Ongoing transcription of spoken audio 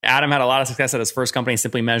Adam had a lot of success at his first company,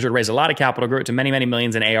 Simply Measured, raised a lot of capital, grew it to many, many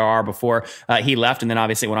millions in ARR before he left, and then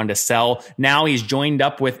obviously went on to sell. Now he's joined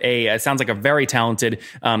up with it sounds like a very talented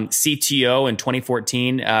CTO in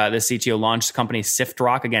 2014. The CTO launched the company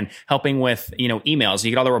SiftRock, again, helping with, emails. You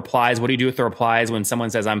get all the replies. What do you do with the replies when someone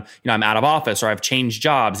says, I'm out of office or I've changed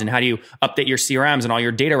jobs? And how do you update your CRMs and all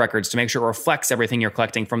your data records to make sure it reflects everything you're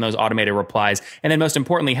collecting from those automated replies? And then most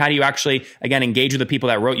importantly, how do you actually, again, engage with the people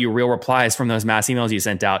that wrote you real replies from those mass emails you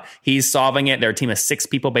sent out? He's solving it. They're a team of 6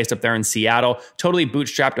 people based up there in Seattle, totally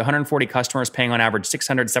bootstrapped, 140 customers paying on average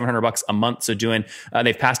 $600, $700 a month. So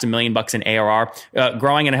they've passed $1 million in ARR,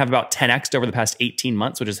 growing and have about 10x over the past 18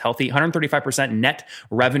 months, which is healthy. 135% net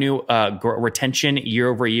revenue retention year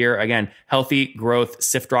over year. Again, healthy growth,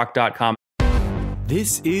 siftrock.com.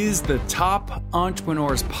 This is the Top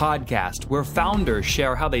Entrepreneurs Podcast, where founders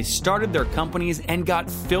share how they started their companies and got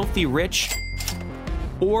filthy rich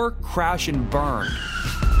or crash and burn.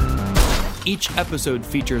 Each episode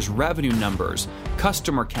features revenue numbers,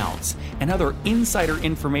 customer counts, and other insider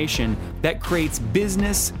information that creates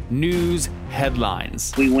business news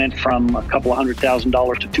headlines. We went from a couple of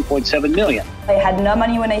 $100,000 to $2.7 million. I had no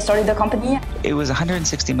money when I started the company. It was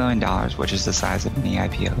 $160 million, which is the size of many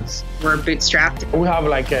IPOs. We're bootstrapped. We have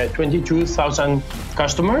like 22,000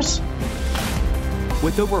 customers.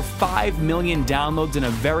 With over 5 million downloads in a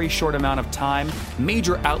very short amount of time,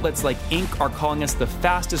 major outlets like Inc. are calling us the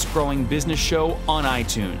fastest growing business show on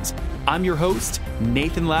iTunes. I'm your host,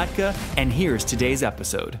 Nathan Latka, and here's today's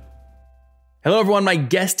episode. Hello, everyone. My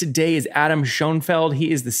guest today is Adam Schoenfeld.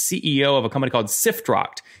 He is the CEO of a company called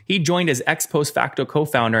SiftRock. He joined as ex-post facto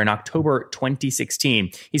co-founder in October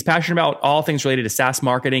 2016. He's passionate about all things related to SaaS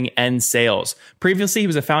marketing and sales. Previously, he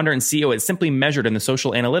was a founder and CEO at Simply Measured in the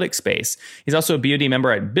social analytics space. He's also a BOD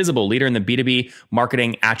member at Bizible, leader in the B2B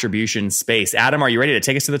marketing attribution space. Adam, are you ready to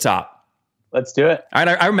take us to the top? Let's do it. All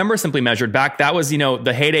right, I remember Simply Measured back. That was,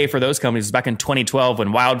 the heyday for those companies was back in 2012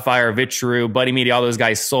 when Wildfire, Vitrue, Buddy Media, all those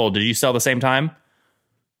guys sold. Did you sell the same time?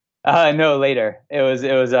 No, later. It was.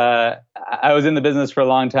 I was in the business for a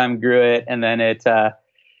long time, grew it, and then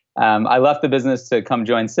I left the business to come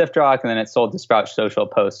join SiftRock, and then it sold to Sprout Social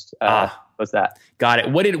post. Was that? Got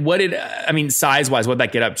it. What did size wise? What did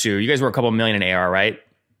that get up to? You guys were a couple million in AR, right?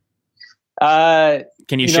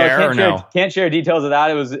 Can you share or no? Can't share details of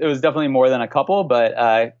that. It was definitely more than a couple,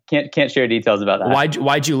 but can't share details about that.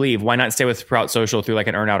 Why'd you leave? Why not stay with Sprout Social through like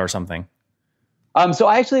an earnout or something? So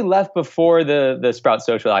I actually left before the Sprout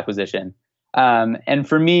Social acquisition. And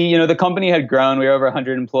for me, the company had grown. We were over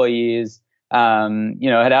 100 employees.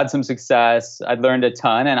 Had some success. I'd learned a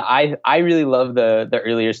ton, and I really love the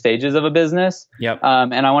earlier stages of a business. Yep.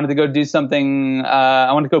 And I wanted to go do something.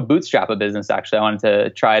 I wanted to go bootstrap a business. Actually, I wanted to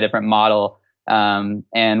try a different model. And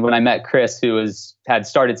when I met Chris, who had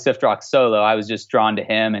started SiftRock solo, I was just drawn to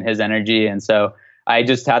him and his energy, and so I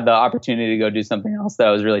just had the opportunity to go do something else that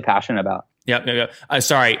I was really passionate about. Yep.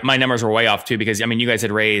 Sorry, my numbers were way off too, because you guys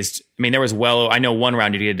had raised, there was I know one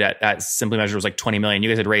round you did at Simply Measured was like 20 million. You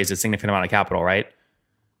guys had raised a significant amount of capital, right?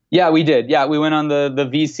 Yeah, we did. Yeah, we went on the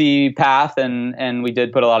VC path, and we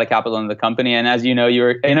did put a lot of capital into the company. And as you know, you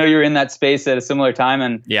were in that space at a similar time,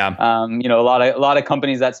 and a lot of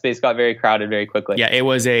companies, that space got very crowded very quickly. Yeah,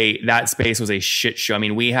 that space was a shit show.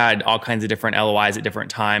 We had all kinds of different LOIs at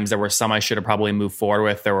different times. There were some I should have probably moved forward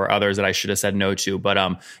with. There were others that I should have said no to. But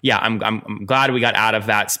I'm glad we got out of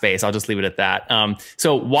that space. I'll just leave it at that.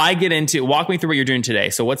 So walk me through what you're doing today.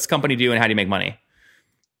 So what's the company do and how do you make money?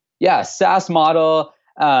 Yeah, SaaS model.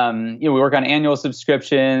 We work on annual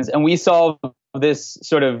subscriptions, and we solve this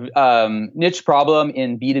sort of niche problem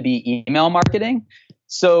in B2B email marketing.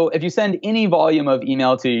 So if you send any volume of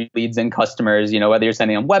email to leads and customers, whether you're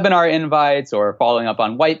sending them webinar invites or following up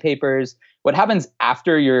on white papers, what happens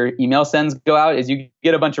after your email sends go out is you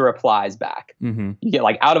get a bunch of replies back. Mm-hmm. You get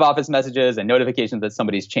like out of office messages and notifications that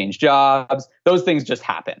somebody's changed jobs. Those things just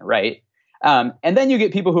happen, right? And then you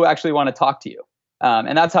get people who actually want to talk to you.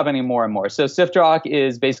 And that's happening more and more. So SiftRock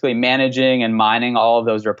is basically managing and mining all of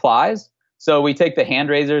those replies. So we take the hand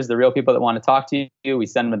raisers, the real people that want to talk to you, we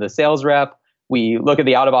send them to the sales rep. We look at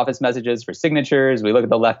the out of office messages for signatures. We look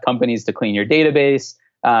at the left companies to clean your database.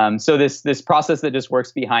 So this process that just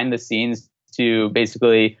works behind the scenes to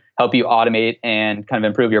basically help you automate and kind of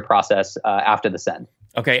improve your process after the send.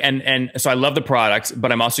 Okay. And so I love the products,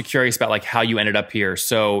 but I'm also curious about like how you ended up here.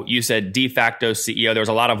 So you said de facto CEO. There was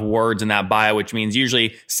a lot of words in that bio, which means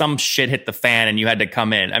usually some shit hit the fan and you had to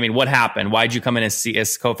come in. What happened? Why'd you come in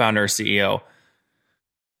as co-founder or CEO?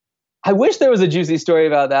 I wish there was a juicy story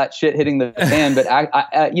about that shit hitting the fan, but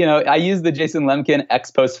I used the Jason Lemkin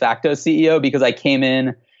ex post facto CEO because I came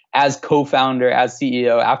in as co-founder, as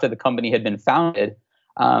CEO after the company had been founded.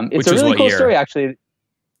 It's a really cool story, actually.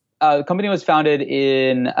 The company was founded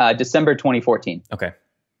in December 2014. Okay.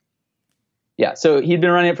 Yeah, so he'd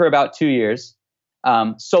been running it for about 2 years,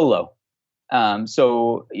 solo.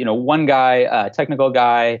 So, one guy, technical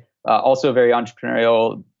guy, also very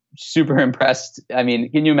entrepreneurial, super impressed. I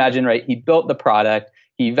mean, can you imagine, right? He built the product.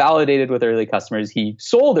 He validated with early customers. He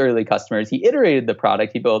sold early customers. He iterated the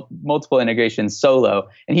product. He built multiple integrations solo.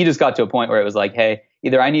 And he just got to a point where it was like, hey,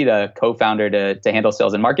 either I need a co-founder to handle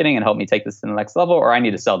sales and marketing and help me take this to the next level, or I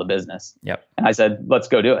need to sell the business. Yep. And I said, let's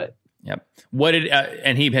go do it. Yep.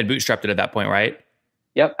 And he had bootstrapped it at that point, right?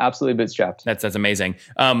 Yep. Absolutely bootstrapped. That's amazing.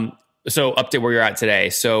 So update where you're at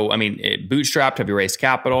today. So, I mean, bootstrapped, have you raised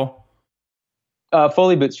capital?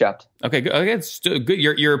 Fully bootstrapped. Okay, good. Okay, it's good.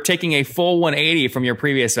 You're taking a full 180 from your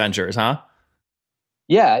previous ventures, huh?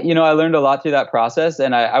 Yeah, I learned a lot through that process,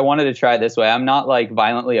 and I wanted to try it this way. I'm not like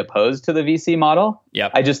violently opposed to the VC model.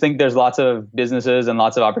 Yep. I just think there's lots of businesses and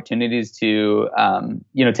lots of opportunities to,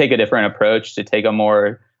 take a different approach, to take a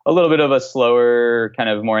little bit of a slower, kind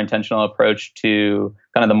of more intentional approach to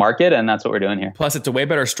kind of the market. And that's what we're doing here. Plus, it's a way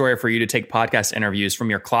better story for you to take podcast interviews from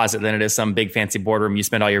your closet than it is some big fancy boardroom you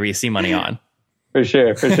spend all your VC money on. For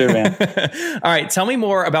sure, man. All right. Tell me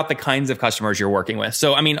more about the kinds of customers you're working with.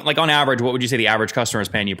 So, I mean, like on average, what would you say the average customer is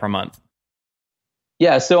paying you per month?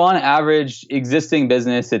 Yeah. So on average, existing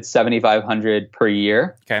business, it's $7,500 per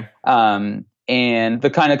year. Okay. And the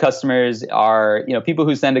kind of customers are, people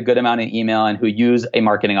who send a good amount of email and who use a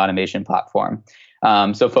marketing automation platform.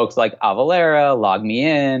 So folks like Avalara,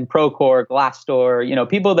 LogMeIn, Procore, Glassdoor,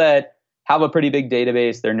 people that have a pretty big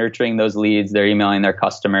database. They're nurturing those leads. They're emailing their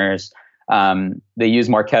customers. They use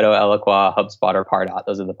Marketo, Eloqua, HubSpot, or Pardot.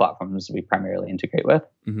 Those are the platforms we primarily integrate with.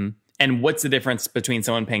 Mm-hmm. And what's the difference between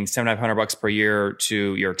someone paying $7,500 per year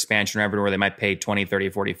to your expansion revenue, where they might pay 20, 30,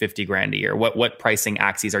 40, 50 grand a year? What pricing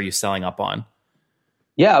axes are you selling up on?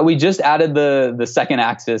 Yeah, we just added the second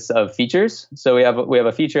axis of features. So we have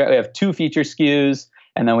a feature. We have 2 feature SKUs,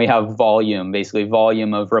 and then we have volume, basically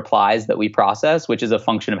volume of replies that we process, which is a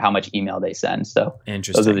function of how much email they send. So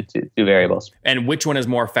those are the two variables. And which one is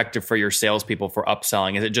more effective for your salespeople for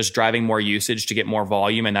upselling? Is it just driving more usage to get more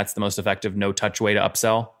volume, and that's the most effective no-touch way to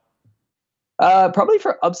upsell? Probably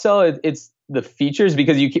for upsell, it's the features,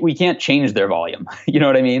 because we can't change their volume. You know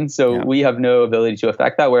what I mean? So we have no ability to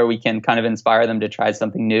affect that, where we can kind of inspire them to try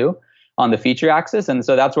something new on the feature axis. And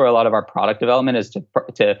so that's where a lot of our product development is,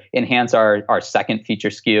 to enhance our second feature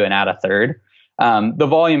SKU and add a third. The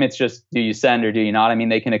volume, it's just, do you send or do you not? I mean,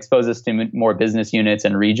 they can expose us to more business units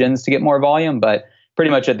and regions to get more volume, but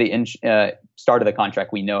pretty much at the start of the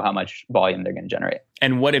contract, we know how much volume they're going to generate.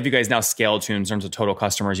 And what have you guys now scaled to in terms of total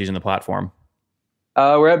customers using the platform?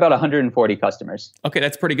 We're at about 140 customers. Okay,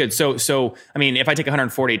 that's pretty good. So I mean, if I take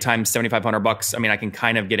 140 times $7,500, I mean, I can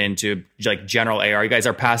kind of get into like general AR. You guys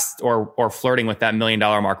are past or flirting with that $1 million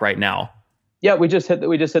mark right now. Yeah, we just hit the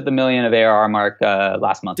 $1 million of ARR mark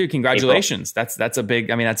last month. Dude, congratulations! April. That's a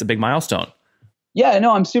big milestone. Yeah,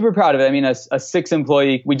 no, I'm super proud of it. I mean, a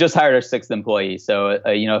 6-employee, we just hired our 6th employee. So,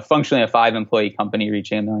 functionally a 5-employee company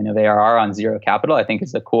reaching $1 million of ARR on zero capital, I think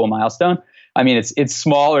is a cool milestone. I mean, it's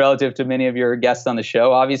small relative to many of your guests on the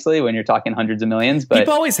show, obviously, when you're talking hundreds of millions. But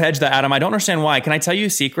people always hedge that, Adam. I don't understand why. Can I tell you a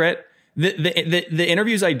secret? The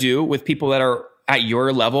interviews I do with people that are at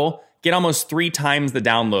your level get almost 3 times the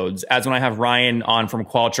downloads as when I have Ryan on from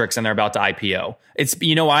Qualtrics and they're about to IPO. It's,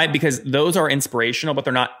 you know why? Because those are inspirational, but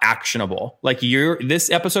they're not actionable. Like this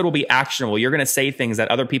episode will be actionable. You're going to say things that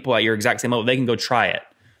other people at your exact same level, they can go try it.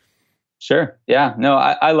 Sure. Yeah. No,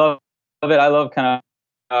 I love it. I love kind of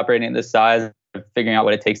operating at this size, figuring out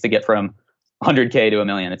what it takes to get from 100K to $1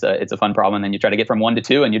 million. It's a fun problem. And then you try to get from 1 to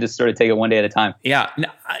 2 and you just sort of take it one day at a time. Yeah.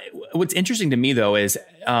 Now, what's interesting to me though is,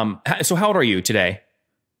 so how old are you today?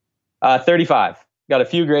 35. Got a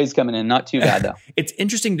few grades coming in. Not too bad though. It's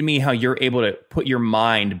interesting to me how you're able to put your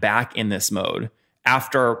mind back in this mode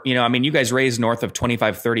after, I mean, you guys raised north of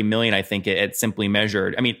 25, 30 million, I think it Simply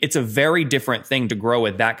Measured. I mean, it's a very different thing to grow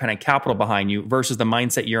with that kind of capital behind you versus the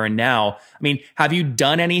mindset you're in now. I mean, have you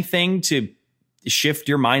done anything to shift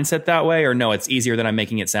your mindset that way, or no, it's easier than I'm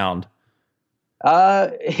making it sound?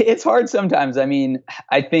 It's hard sometimes. I mean,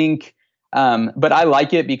 I think, but I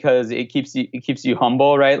like it because it keeps you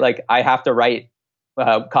humble, right? Like I have to write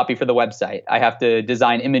copy for the website. I have to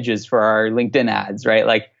design images for our LinkedIn ads, right?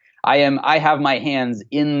 Like I have my hands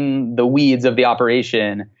in the weeds of the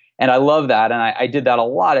operation, and I love that. And I did that a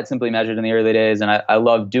lot at Simply Measured in the early days, and I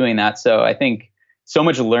love doing that. So I think so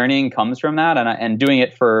much learning comes from that, and doing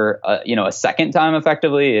it for a second time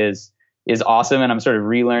effectively is awesome. And I'm sort of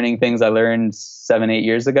relearning things I learned 7-8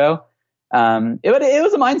 years ago. It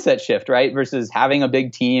was a mindset shift, right? Versus having a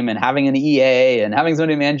big team and having an EA and having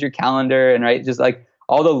somebody manage your calendar and right, just like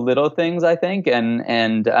all the little things, I think.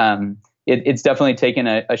 It's definitely taken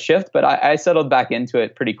a shift, but I settled back into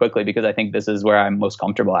it pretty quickly because I think this is where I'm most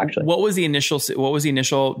comfortable, actually. What was the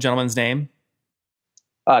initial gentleman's name?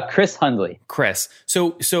 Chris Hundley. Chris.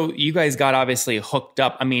 So you guys got obviously hooked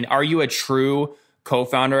up. I mean, are you a true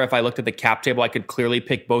co-founder? If I looked at the cap table, I could clearly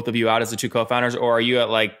pick both of you out as the two co-founders, or are you at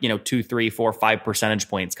like, 2, 3, 4, 5 percentage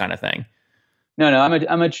points kind of thing? No,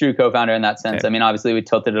 I'm a true co-founder in that sense. Okay. I mean, obviously we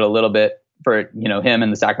tilted it a little bit for, him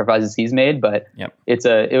and the sacrifices he's made, but yep.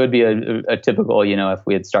 It would be a typical, if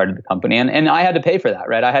we had started the company and I had to pay for that,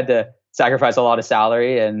 right? I had to sacrifice a lot of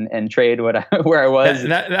salary and trade where I was.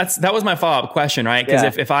 That was my follow-up question, right?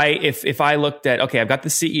 Because if I looked at, okay, I've got the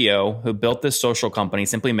CEO who built this social company,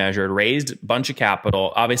 Simply Measured, raised a bunch of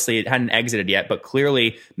capital. Obviously it hadn't exited yet, but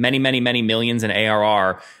clearly many, many, many millions in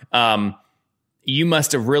ARR. You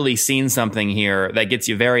must have really seen something here that gets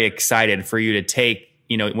you very excited for you to take,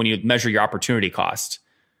 when you measure your opportunity cost.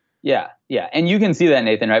 Yeah. Yeah. And you can see that,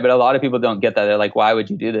 Nathan, right? But a lot of people don't get that. They're like, why would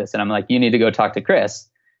you do this? And I'm like, you need to go talk to Chris.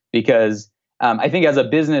 Because I think as a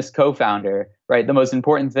business co-founder, right, the most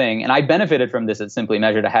important thing, and I benefited from this at Simply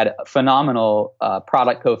Measured. I had a phenomenal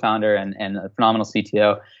product co-founder and a phenomenal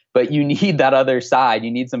CTO, but you need that other side.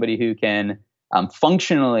 You need somebody who can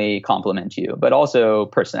functionally complement you, but also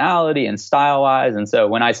personality and style-wise. And so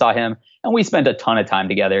when I saw him, and we spent a ton of time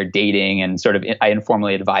together dating and sort of, I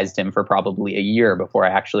informally advised him for probably a year before I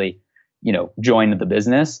actually, joined the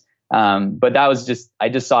business. But that was I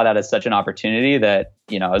just saw that as such an opportunity that,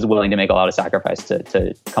 I was willing to make a lot of sacrifice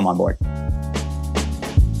to come on board.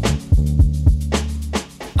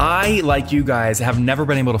 I, like you guys, have never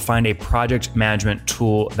been able to find a project management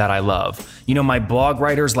tool that I love. My blog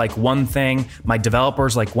writers like one thing, my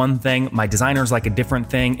developers like one thing, my designers like a different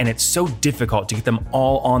thing, and it's so difficult to get them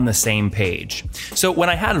all on the same page. So when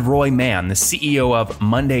I had Roy Mann, the CEO of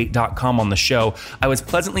Monday.com on the show, I was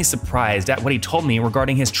pleasantly surprised at what he told me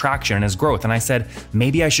regarding his traction and his growth, and I said,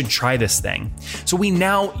 maybe I should try this thing. So we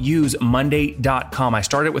now use Monday.com. I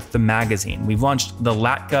started with the magazine. We've launched the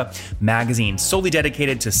Latka magazine, solely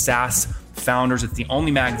dedicated to SaaS founders. It's the only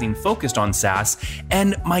magazine focused on SaaS,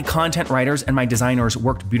 and my content writers and my designers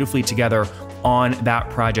worked beautifully together on that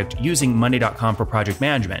project using Monday.com for project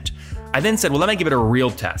management. I then said, well, let me give it a real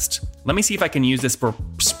test. Let me see if I can use this for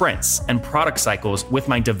sprints and product cycles with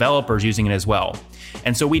my developers using it as well.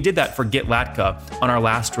 And so we did that for GitLatka on our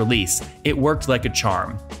last release. It worked like a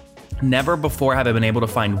charm. Never before have I been able to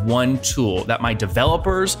find one tool that my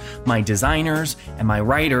developers, my designers, and my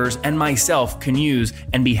writers and myself can use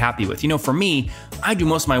and be happy with. For me, I do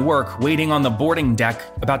most of my work waiting on the boarding deck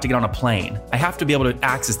about to get on a plane. I have to be able to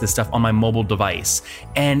access this stuff on my mobile device,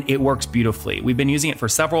 and it works beautifully. We've been using it for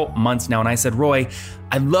several months now, and I said, Roy,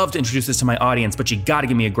 I'd love to introduce this to my audience, but you got to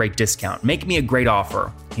give me a great discount. Make me a great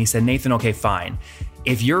offer. And he said, Nathan, okay, fine.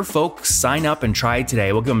 If your folks sign up and try it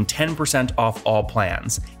today, we'll give them 10% off all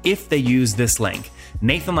plans if they use this link,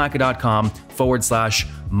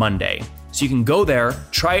 nathanlatka.com/Monday. So you can go there,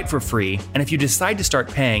 try it for free, and if you decide to start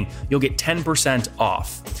paying, you'll get 10%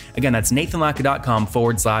 off. Again, that's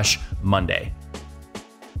nathanlatka.com/Monday.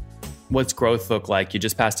 What's growth look like? You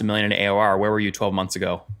just passed $1 million in ARR. Where were you 12 months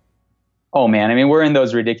ago? Oh man, I mean, we're in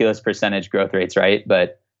those ridiculous percentage growth rates, right?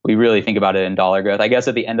 But we really think about it in dollar growth. I guess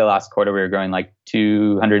at the end of last quarter, we were growing like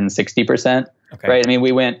 260%, okay. Right? I mean,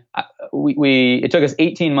 it took us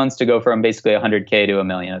 18 months to go from basically 100K to $1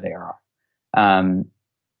 million of ARR.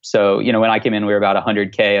 So, when I came in, we were about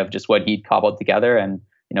 100K of just what he'd cobbled together. And,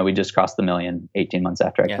 we just crossed the $1 million 18 months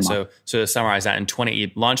after I came on. So to summarize that,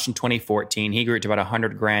 you launched in 2014. He grew it to about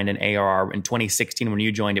 $100,000 in ARR. In 2016, when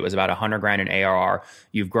you joined, it was about $100,000 in ARR.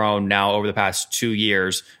 You've grown now over the past 2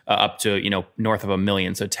 years up to, north of $1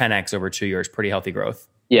 million. So 10x over 2 years, pretty healthy growth.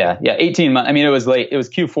 Yeah. 18 months. I mean, it was late. It was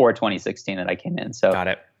Q4 2016 that I came in. So got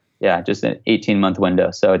it. Yeah, just an 18-month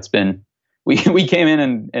window. So it's been, we came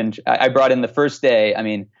in and I brought in the first day. I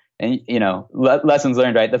mean, and lessons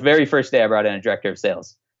learned, right? The very first day I brought in a director of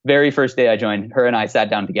sales. Very first day I joined, her and I sat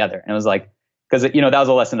down together, and it was like, because that was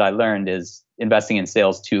a lesson that I learned, is investing in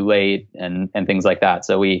sales too late and things like that.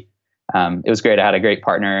 So it was great. I had a great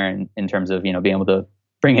partner in terms of being able to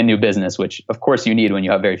bring in new business, which of course you need when you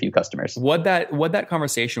have very few customers. What that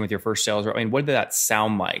conversation with your first sales rep, I mean, what did that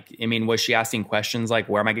sound like? I mean, was she asking questions like,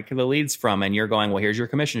 where am I getting the leads from? And you're going, well, here's your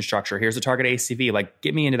commission structure, here's the target ACV. Like,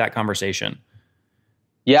 get me into that conversation.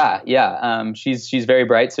 Yeah. She's very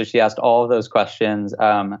bright. So she asked all of those questions.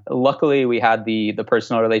 Luckily we had the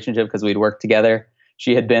personal relationship because we'd worked together.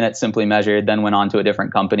 She had been at Simply Measured, then went on to a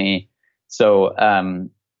different company. So,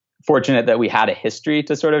 fortunate that we had a history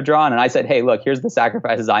to sort of draw on. And I said, hey, look, here's the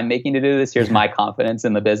sacrifices I'm making to do this. Here's my confidence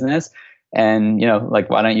in the business. And, like,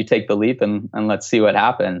 why don't you take the leap and let's see what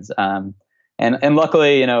happens. And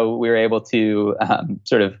luckily, we were able to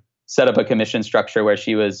sort of set up a commission structure where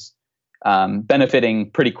she was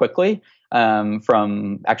benefiting pretty quickly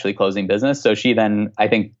from actually closing business. So she then, I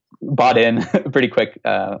think, bought in pretty quick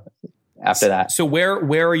after that. So where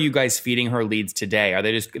are you guys feeding her leads today? Are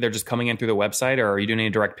they're just coming in through the website, or are you doing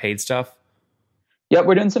any direct paid stuff? Yep,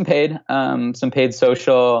 we're doing some paid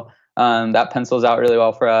social. That pencils out really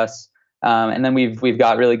well for us. And then we've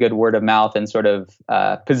got really good word of mouth and sort of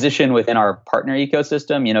position within our partner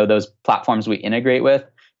ecosystem. Those platforms we integrate with.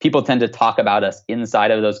 People tend to talk about us inside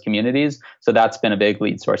of those communities. So that's been a big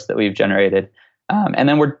lead source that we've generated. And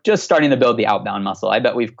then we're just starting to build the outbound muscle. I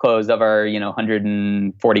bet we've closed of our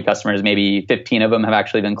 140 customers, maybe 15 of them have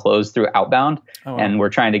actually been closed through outbound. Oh, wow. And we're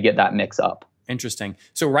trying to get that mix up. Interesting.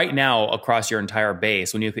 So right now, across your entire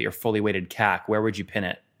base, when you look at your fully weighted CAC, where would you pin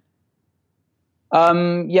it?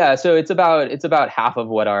 So it's about half of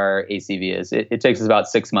what our ACV is. It takes us about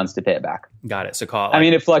 6 months to pay it back. Got it. So call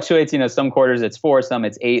it. It fluctuates. Some quarters it's 4, some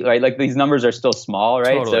it's 8. Right, like these numbers are still small,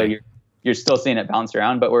 right? Totally. So you're still seeing it bounce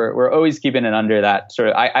around, but we're always keeping it under that sort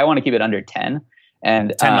of. I want to keep it under 10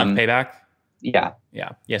 and 10-month payback. Yeah.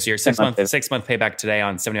 So your 6 month payback today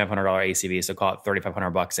on $7,500 ACV. So call it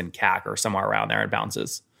 $3,500 in CAC or somewhere around there. It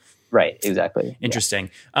bounces. Right, exactly.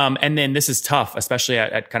 Interesting. Yeah. And then this is tough, especially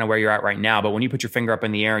at kind of where you're at right now. But when you put your finger up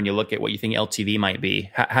in the air and you look at what you think LTV might be,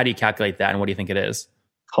 how do you calculate that, and what do you think it is?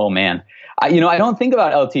 Oh man, I don't think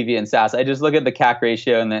about LTV in SaaS. I just look at the CAC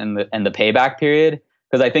ratio and the payback period,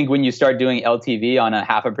 because I think when you start doing LTV on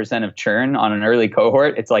 0.5% of churn on an early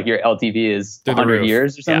cohort, it's like your LTV is 100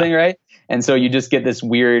 years or something, right? And so you just get this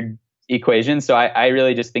weird equation. So I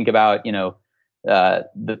really just think about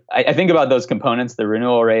I think about those components, the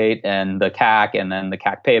renewal rate and the CAC, and then the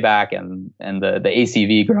CAC payback, and the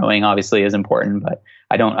ACV growing obviously is important, but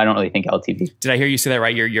I don't really think LTV. Did I hear you say that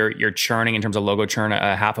right? You're churning in terms of logo churn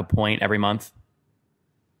 0.5 point every month?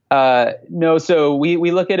 No. So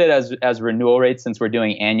we look at it as renewal rates, since we're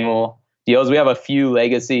doing annual deals. We have a few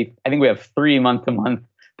legacy. I think we have 3 month-to-month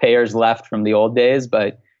payers left from the old days,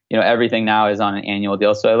 but everything now is on an annual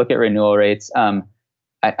deal. So I look at renewal rates.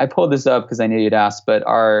 I pulled this up because I knew you'd ask, but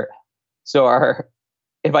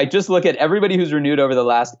if I just look at everybody who's renewed over the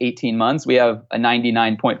last 18 months, we have a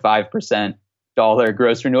 99.5% dollar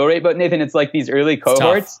gross renewal rate. But Nathan, it's like these early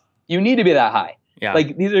cohorts, you need to be that high. Yeah.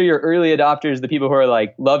 Like these are your early adopters, the people who are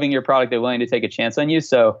like loving your product, they're willing to take a chance on you.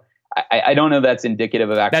 So I don't know if that's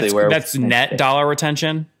indicative of actually that's net dollar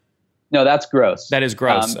retention. No, that's gross. That is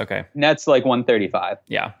gross. Okay. Net's like 135.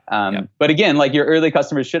 Yeah. But again, like your early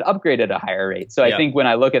customers should upgrade at a higher rate. So I think when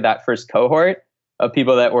I look at that first cohort of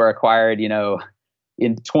people that were acquired,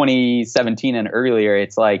 in 2017 and earlier,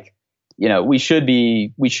 it's like, we should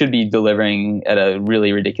be delivering at a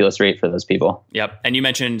really ridiculous rate for those people. Yep. And you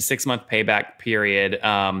mentioned 6 month payback period.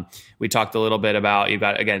 We talked a little bit about, you've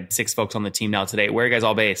got, again, 6 folks on the team now today. Where are you guys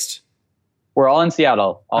all based? We're all in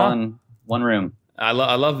Seattle, all in one room. I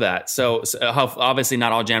love that. So obviously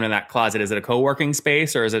not all jammed in that closet. Is it a co-working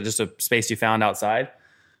space, or is it just a space you found outside?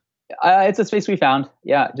 It's a space we found.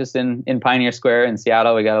 Yeah. Just in Pioneer Square in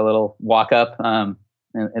Seattle. We got a little walk up. And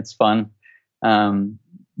it's fun.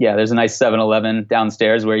 There's a nice 7-Eleven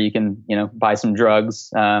downstairs where you can, buy some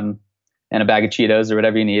drugs, and a bag of Cheetos or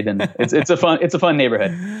whatever you need. And it's a fun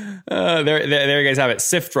neighborhood. There you guys have it.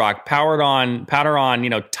 SiftRock, powder on,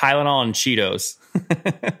 Tylenol and Cheetos.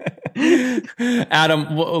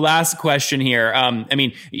 Adam, last question here.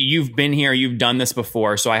 You've been here, you've done this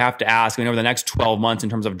before, so I have to ask, over the next 12 months in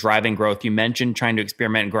terms of driving growth, you mentioned trying to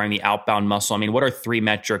experiment and growing the outbound muscle. What are 3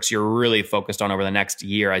 metrics you're really focused on over the next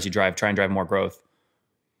year as you try and drive more growth?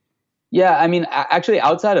 Yeah, actually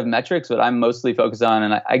outside of metrics, what I'm mostly focused on,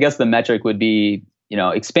 and I guess the metric would be,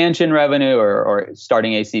 expansion revenue or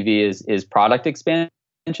starting ACV is product expansion.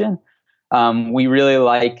 We really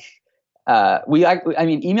like,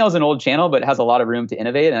 email is an old channel, but it has a lot of room to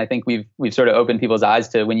innovate. And I think we've sort of opened people's eyes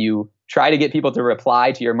to, when you try to get people to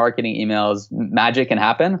reply to your marketing emails, magic can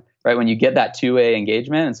happen, right? When you get that 2-way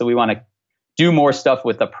engagement. And so we want to do more stuff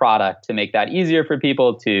with the product to make that easier for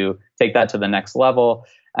people to take that to the next level.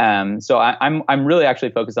 So I'm really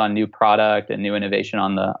actually focused on new product and new innovation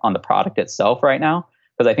on the product itself right now,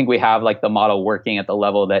 because I think we have like the model working at the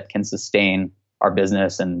level that can sustain our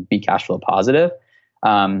business and be cash flow positive.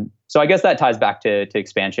 So I guess that ties back to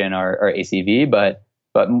expansion or ACV, but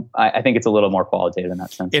I think it's a little more qualitative in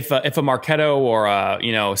that sense. If a Marketo or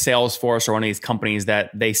Salesforce or one of these companies that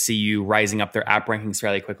they see you rising up their app rankings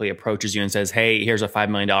fairly quickly approaches you and says, "Hey, here's a $5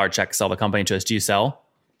 million check, sell the company to us," do you sell?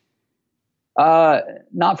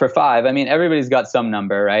 Not for 5. I mean, everybody's got some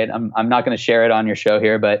number, right? I'm not going to share it on your show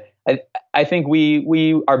here, but I think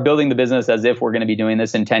we are building the business as if we're going to be doing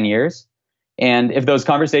this in 10 years. And if those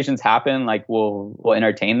conversations happen, like we'll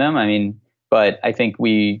entertain them. I mean, but I think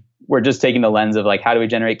we're just taking the lens of like, how do we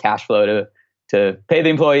generate cash flow to pay the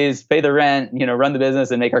employees, pay the rent, run the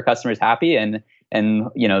business and make our customers happy. And then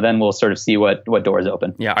we'll sort of see what doors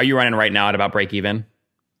open. Yeah. Are you running right now at about break even?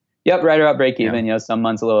 Yep, right around break even. Yeah. Some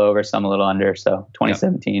months a little over, some a little under. So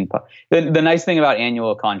 2017. Yep. The nice thing about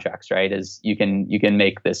annual contracts, right, is you can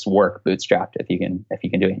make this work bootstrapped if you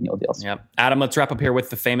can do annual deals. Yep. Adam, let's wrap up here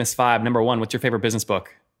with the famous 5. Number 1, what's your favorite business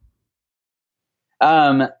book?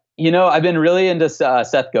 I've been really into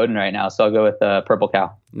Seth Godin right now, so I'll go with Purple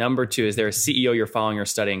Cow. Number 2, is there a CEO you're following or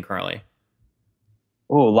studying currently?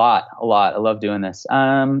 Oh, a lot. I love doing this.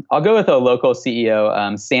 I'll go with a local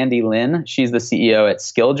CEO, Sandy Lin. She's the CEO at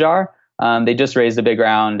Skilljar. They just raised a big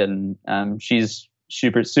round, and she's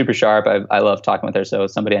super sharp. I love talking with her. So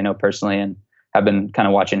it's somebody I know personally and have been kind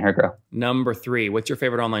of watching her grow. Number 3, what's your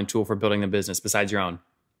favorite online tool for building a business besides your own?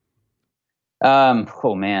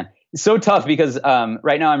 Oh man, it's so tough because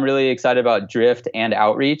right now I'm really excited about Drift and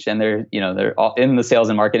Outreach, and they're all in the sales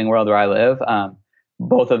and marketing world where I live.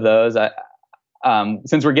 Both of those,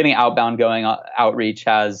 since we're getting outbound going, Outreach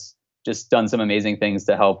has just done some amazing things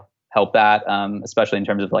to help that, especially in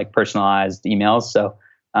terms of like personalized emails. So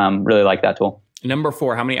really like that tool. Number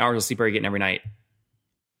 4, how many hours of sleep are you getting every night?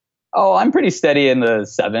 Oh, I'm pretty steady in the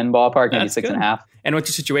 7 ballpark, maybe 6.5. And what's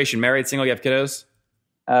your situation? Married, single, you have kiddos?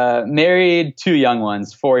 Married, 2 young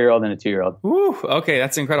ones, 4-year-old and a 2-year-old. Woo, okay,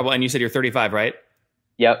 that's incredible. And you said you're 35, right?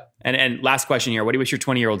 Yep. And last question here, what do you wish your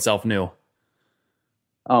 20-year-old self knew?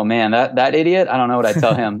 Oh man, that idiot. I don't know what I'd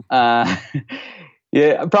tell him.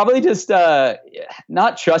 Yeah, probably just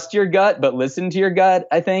not trust your gut, but listen to your gut.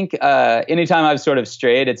 I think anytime I've sort of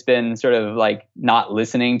strayed, it's been sort of like not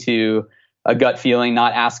listening to a gut feeling,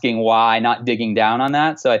 not asking why, not digging down on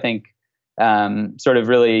that. So I think sort of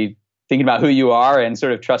really thinking about who you are and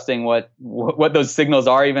sort of trusting what those signals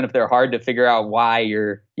are, even if they're hard to figure out why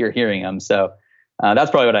you're hearing them. So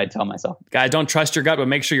that's probably what I'd tell myself. Guys, don't trust your gut, but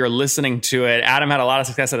make sure you're listening to it. Adam had a lot of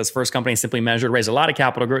success at his first company, Simply Measured, raised a lot of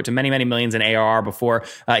capital, grew it to many, many millions in ARR before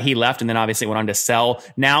he left, and then obviously went on to sell.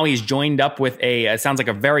 Now he's joined up with it sounds like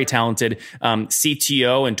a very talented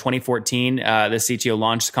CTO in 2014. The CTO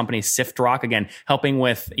launched the company SiftRock, again, helping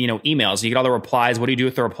with emails. You get all the replies. What do you do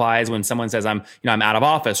with the replies when someone says, I'm out of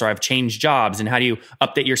office or I've changed jobs? And how do you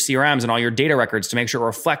update your CRMs and all your data records to make sure it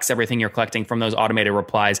reflects everything you're collecting from those automated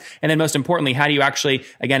replies? And then most importantly, how do you actually,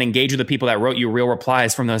 again, engage with the people that wrote you real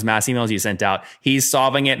replies from those mass emails you sent out? He's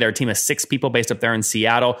solving it. They're a team of 6 people based up there in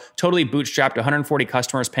Seattle, totally bootstrapped, 140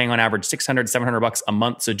 customers paying on average $600-$700 a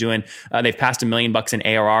month. So they've passed $1 million in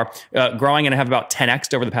ARR, growing and have about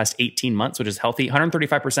 10x over the past 18 months, which is healthy.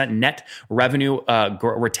 135% net revenue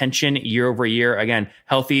retention year over year. Again,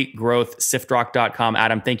 healthy growth, siftrock.com.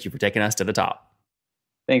 Adam, thank you for taking us to the top.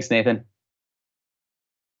 Thanks, Nathan.